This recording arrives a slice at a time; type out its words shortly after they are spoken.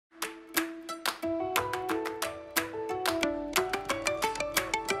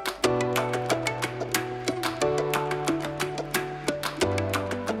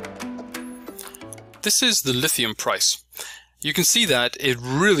This is the lithium price. You can see that it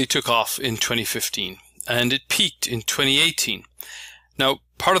really took off in 2015 and it peaked in 2018. Now,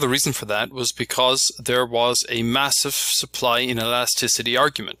 part of the reason for that was because there was a massive supply inelasticity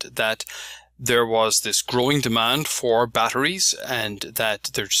argument that there was this growing demand for batteries and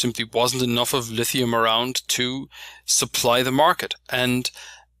that there simply wasn't enough of lithium around to supply the market. And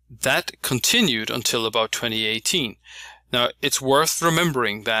that continued until about 2018. Now, it's worth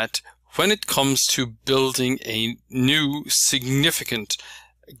remembering that when it comes to building a new significant,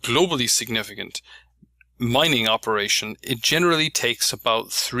 globally significant mining operation, it generally takes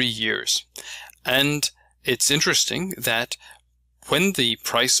about 3 years. And it's interesting that when the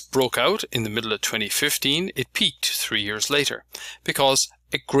price broke out in the middle of 2015, it peaked 3 years later because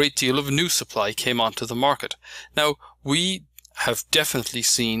a great deal of new supply came onto the market. Now, we have definitely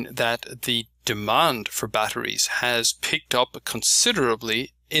seen that the demand for batteries has picked up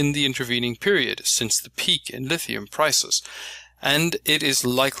considerably in the intervening period since the peak in lithium prices, and it is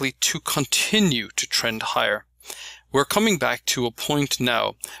likely to continue to trend higher. We're coming back to a point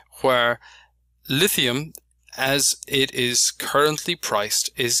now where lithium, as it is currently priced,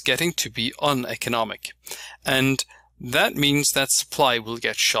 is getting to be uneconomic, and that means that supply will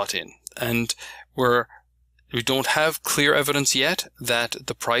get shut in, and we don't have clear evidence yet that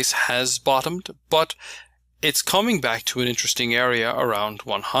the price has bottomed, but it's coming back to an interesting area around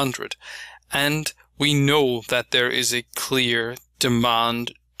 100. And we know that there is a clear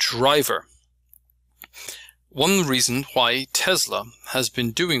demand driver. One reason why Tesla has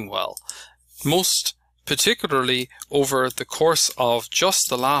been doing well, most particularly over the course of just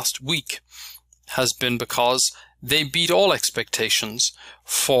the last week, has been because they beat all expectations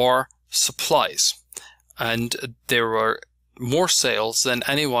for supplies. And there were more sales than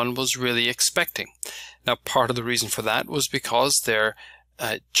anyone was really expecting. Now, part of the reason for that was because their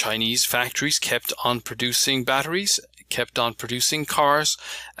Chinese factories kept on producing batteries, kept on producing cars,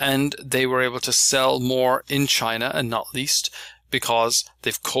 and they were able to sell more in China, and not least because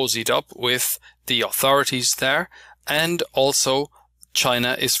they've cozied up with the authorities there, and also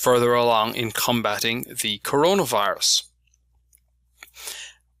China is further along in combating the coronavirus.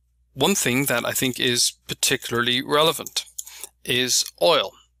 One thing that I think is particularly relevant is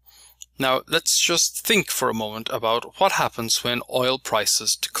oil. Now, let's just think for a moment about what happens when oil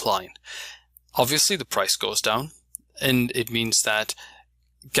prices decline. Obviously, the price goes down, and it means that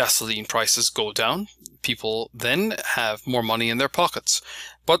gasoline prices go down. People then have more money in their pockets.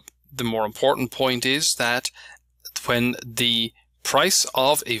 But the more important point is that when the price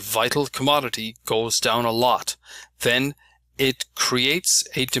of a vital commodity goes down a lot, then it creates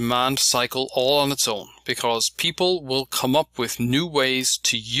a demand cycle all on its own, because people will come up with new ways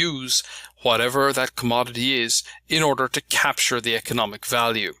to use whatever that commodity is in order to capture the economic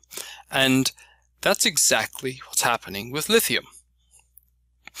value. And that's exactly what's happening with lithium.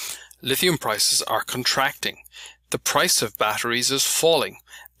 Lithium prices are contracting. The price of batteries is falling,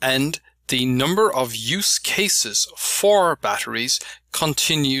 and the number of use cases for batteries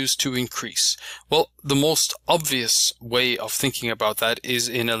continues to increase. Well, the most obvious way of thinking about that is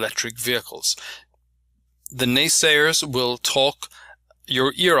in electric vehicles. The naysayers will talk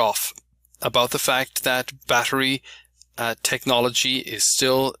your ear off about the fact that battery technology is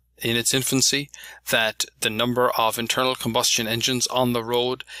still in its infancy, that the number of internal combustion engines on the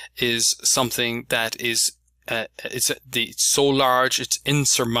road is something that is it's so large it's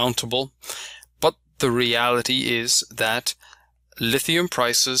insurmountable. But the reality is that lithium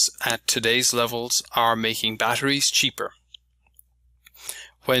prices at today's levels are making batteries cheaper.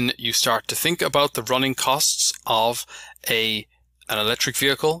 When you start to think about the running costs of an electric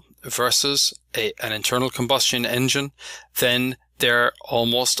vehicle versus an internal combustion engine, then they're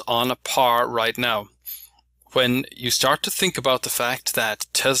almost on a par right now. When you start to think about the fact that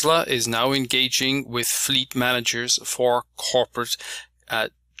Tesla is now engaging with fleet managers for corporate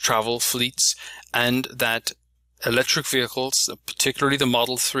travel fleets, and that electric vehicles, particularly the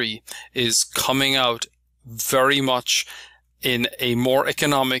Model 3, is coming out very much in a more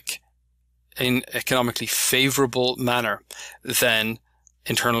economically favorable manner than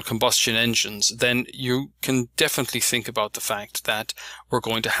internal combustion engines, then you can definitely think about the fact that we're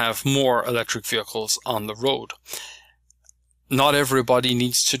going to have more electric vehicles on the road. Not everybody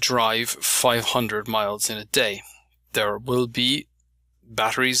needs to drive 500 miles in a day. There will be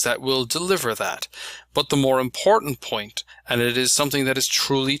batteries that will deliver that. But the more important point, and it is something that is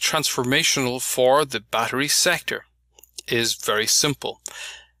truly transformational for the battery sector, is very simple.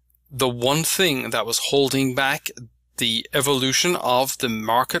 The one thing that was holding back the evolution of the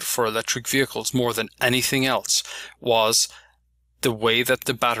market for electric vehicles more than anything else was the way that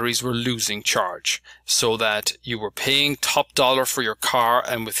the batteries were losing charge, so that you were paying top dollar for your car,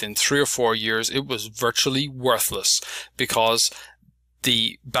 and within 3 or 4 years it was virtually worthless because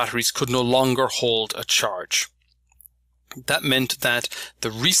the batteries could no longer hold a charge. That meant that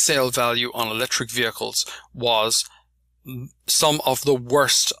the resale value on electric vehicles was some of the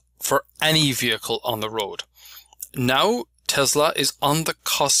worst for any vehicle on the road. Now Tesla is on the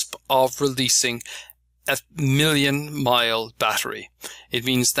cusp of releasing a 1,000,000-mile battery. It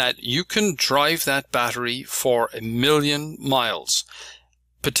means that you can drive that battery for 1,000,000 miles,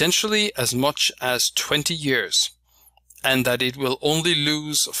 potentially as much as 20 years, and that it will only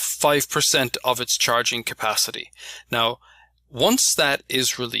lose 5% of its charging capacity. Now, once that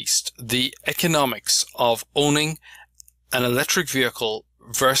is released, the economics of owning an electric vehicle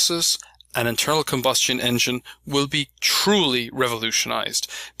versus an internal combustion engine will be truly revolutionized,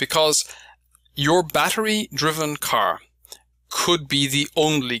 because your battery-driven car could be the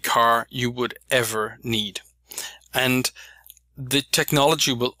only car you would ever need. And the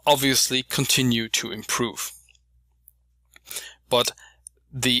technology will obviously continue to improve. But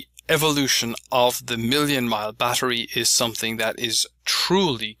the evolution of the 1,000,000-mile battery is something that is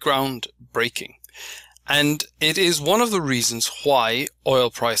truly groundbreaking. And it is one of the reasons why oil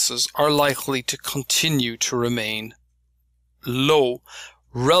prices are likely to continue to remain low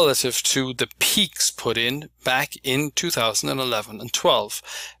relative to the peaks put in back in 2011 and 12,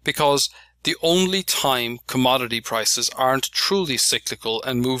 because the only time commodity prices aren't truly cyclical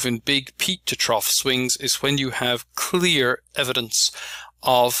and move in big peak to trough swings is when you have clear evidence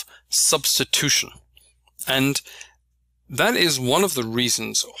of substitution. And that is one of the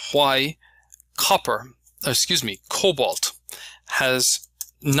reasons why cobalt has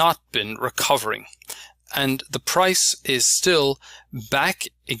not been recovering. And the price is still back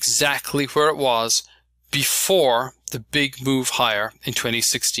exactly where it was before the big move higher in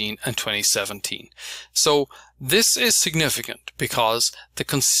 2016 and 2017. So this is significant because the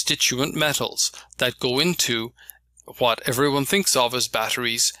constituent metals that go into what everyone thinks of as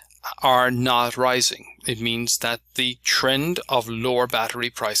batteries are not rising. It means that the trend of lower battery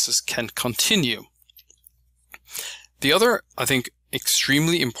prices can continue. The other, I think,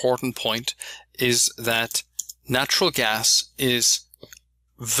 extremely important point is that natural gas is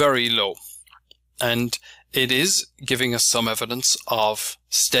very low, and it is giving us some evidence of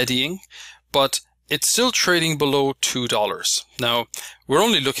steadying, but it's still trading below $2. Now, we're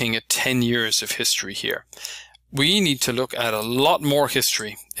only looking at 10 years of history here. We need to look at a lot more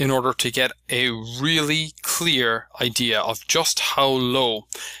history in order to get a really clear idea of just how low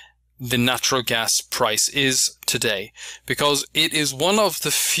the natural gas price is today, because it is one of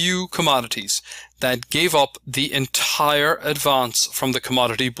the few commodities that gave up the entire advance from the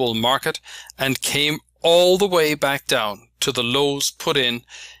commodity bull market and came all the way back down to the lows put in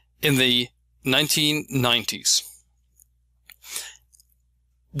the 1990s.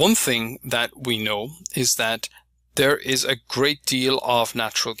 One thing that we know is that there is a great deal of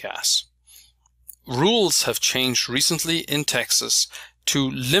natural gas. Rules have changed recently in Texas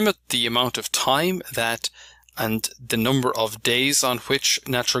to limit the amount of time that and the number of days on which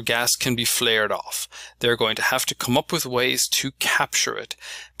natural gas can be flared off. They're going to have to come up with ways to capture it.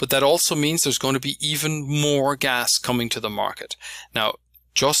 But that also means there's going to be even more gas coming to the market. Now,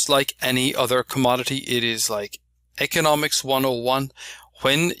 just like any other commodity, it is like economics 101.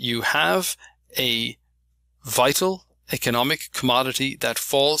 When you have a vital economic commodity that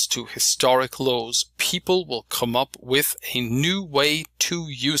falls to historic lows, people will come up with a new way to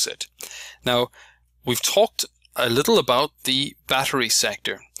use it. Now, we've talked a little about the battery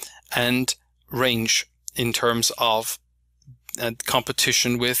sector and range in terms of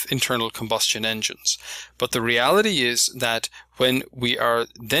competition with internal combustion engines. But the reality is that when we are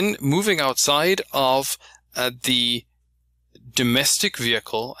then moving outside of the domestic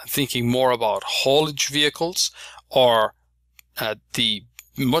vehicle and thinking more about haulage vehicles, or the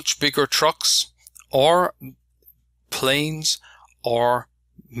much bigger trucks, or planes, or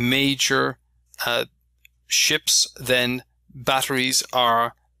major ships, then batteries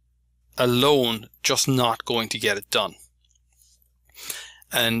are alone just not going to get it done.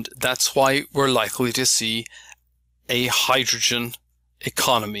 And that's why we're likely to see a hydrogen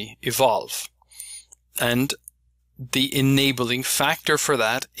economy evolve. And the enabling factor for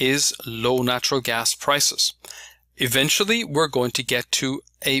that is low natural gas prices. Eventually, we're going to get to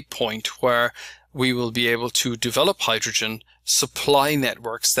a point where we will be able to develop hydrogen supply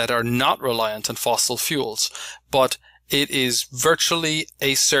networks that are not reliant on fossil fuels. But it is virtually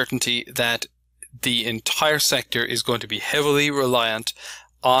a certainty that the entire sector is going to be heavily reliant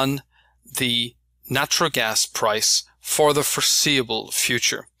on the natural gas price for the foreseeable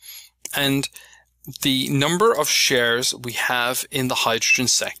future. And the number of shares we have in the hydrogen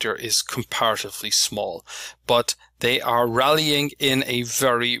sector is comparatively small, but they are rallying in a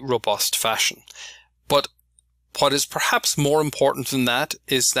very robust fashion. But what is perhaps more important than that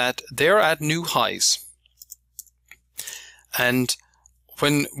is that they're at new highs. And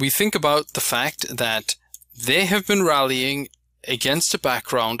when we think about the fact that they have been rallying against a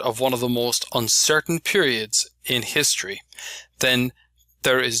background of one of the most uncertain periods in history, then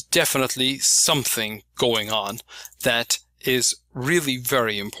there is definitely something going on that is really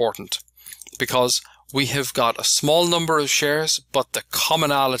very important, because we have got a small number of shares, but the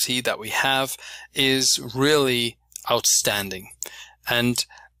commonality that we have is really outstanding. And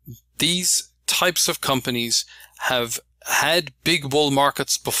these types of companies have had big bull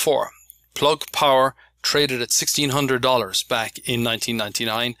markets before. Plug Power traded at $1,600 back in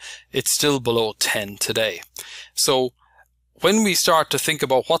 1999. It's still below 10 today. So when we start to think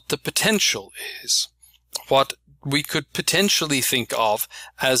about what the potential is, what we could potentially think of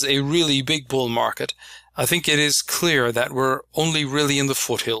as a really big bull market, I think it is clear that we're only really in the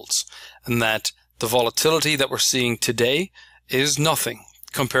foothills, and that the volatility that we're seeing today is nothing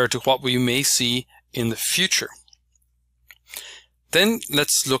compared to what we may see in the future. Then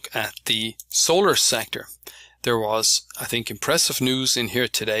let's look at the solar sector. There was, I think, impressive news in here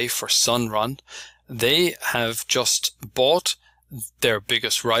today for Sunrun. They have just bought their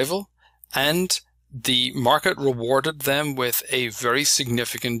biggest rival, and the market rewarded them with a very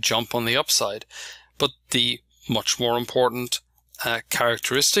significant jump on the upside. But the much more important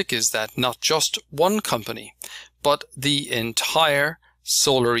characteristic is that not just one company, but the entire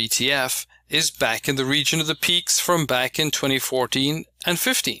solar ETF is back in the region of the peaks from back in 2014 and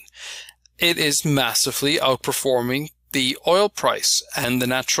 15. It is massively outperforming the oil price and the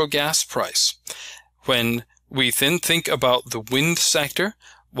natural gas price. When we then think about the wind sector,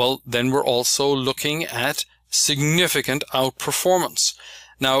 well, then we're also looking at significant outperformance.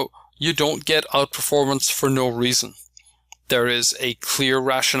 Now, you don't get outperformance for no reason. There is a clear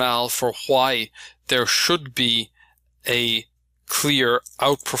rationale for why there should be a clear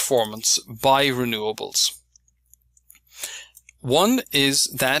outperformance by renewables. One is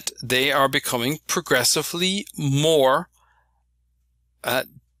that they are becoming progressively more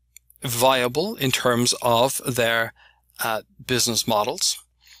viable in terms of their business models.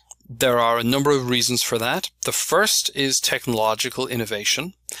 There are a number of reasons for that. The first is technological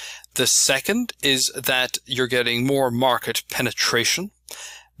innovation. The second is that you're getting more market penetration.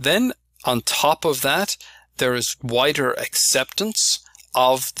 Then on top of that, there is wider acceptance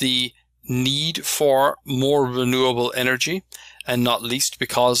of the need for more renewable energy, and not least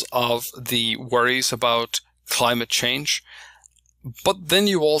because of the worries about climate change. But then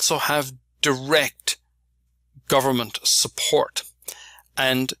you also have direct government support,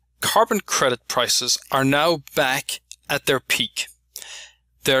 and carbon credit prices are now back at their peak.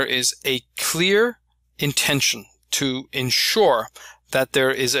 There is a clear intention to ensure that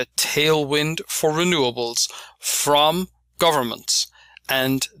there is a tailwind for renewables from governments,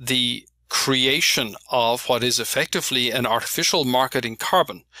 and the creation of what is effectively an artificial market in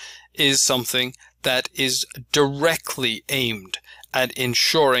carbon is something that is directly aimed at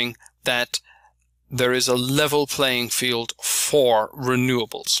ensuring that there is a level playing field for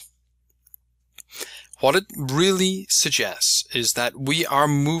renewables. What it really suggests is that we are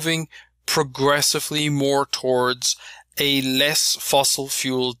moving progressively more towards a less fossil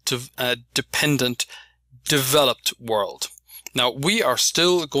fuel dependent developed world. Now, we are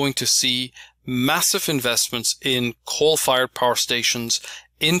still going to see massive investments in coal-fired power stations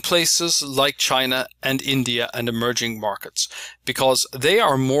in places like China and India and emerging markets, because they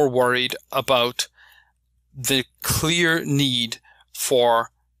are more worried about the clear need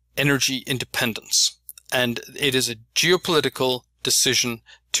for energy independence. And it is a geopolitical decision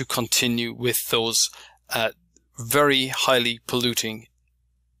to continue with those very highly polluting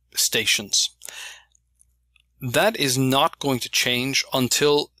stations. That is not going to change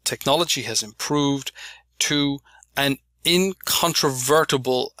until technology has improved to an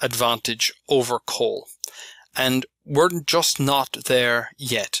incontrovertible advantage over coal. And we're just not there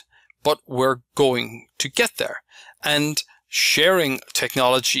yet, but we're going to get there. And sharing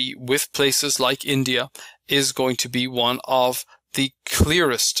technology with places like India is going to be one of the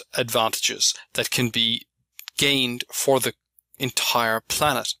clearest advantages that can be gained for the entire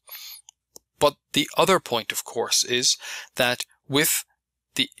planet. But the other point, of course, is that with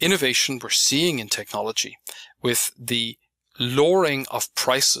the innovation we're seeing in technology, with the lowering of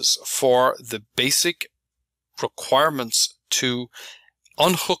prices for the basic requirements to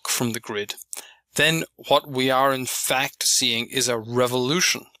unhook from the grid, then what we are in fact seeing is a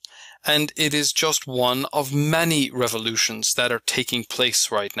revolution. And it is just one of many revolutions that are taking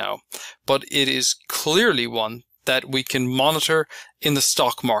place right now. But it is clearly one that we can monitor in the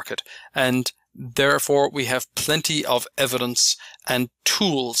stock market. And therefore, we have plenty of evidence and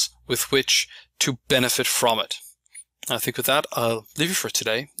tools with which to benefit from it. I think with that, I'll leave you for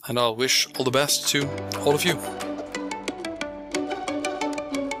today, and I'll wish all the best to all of you.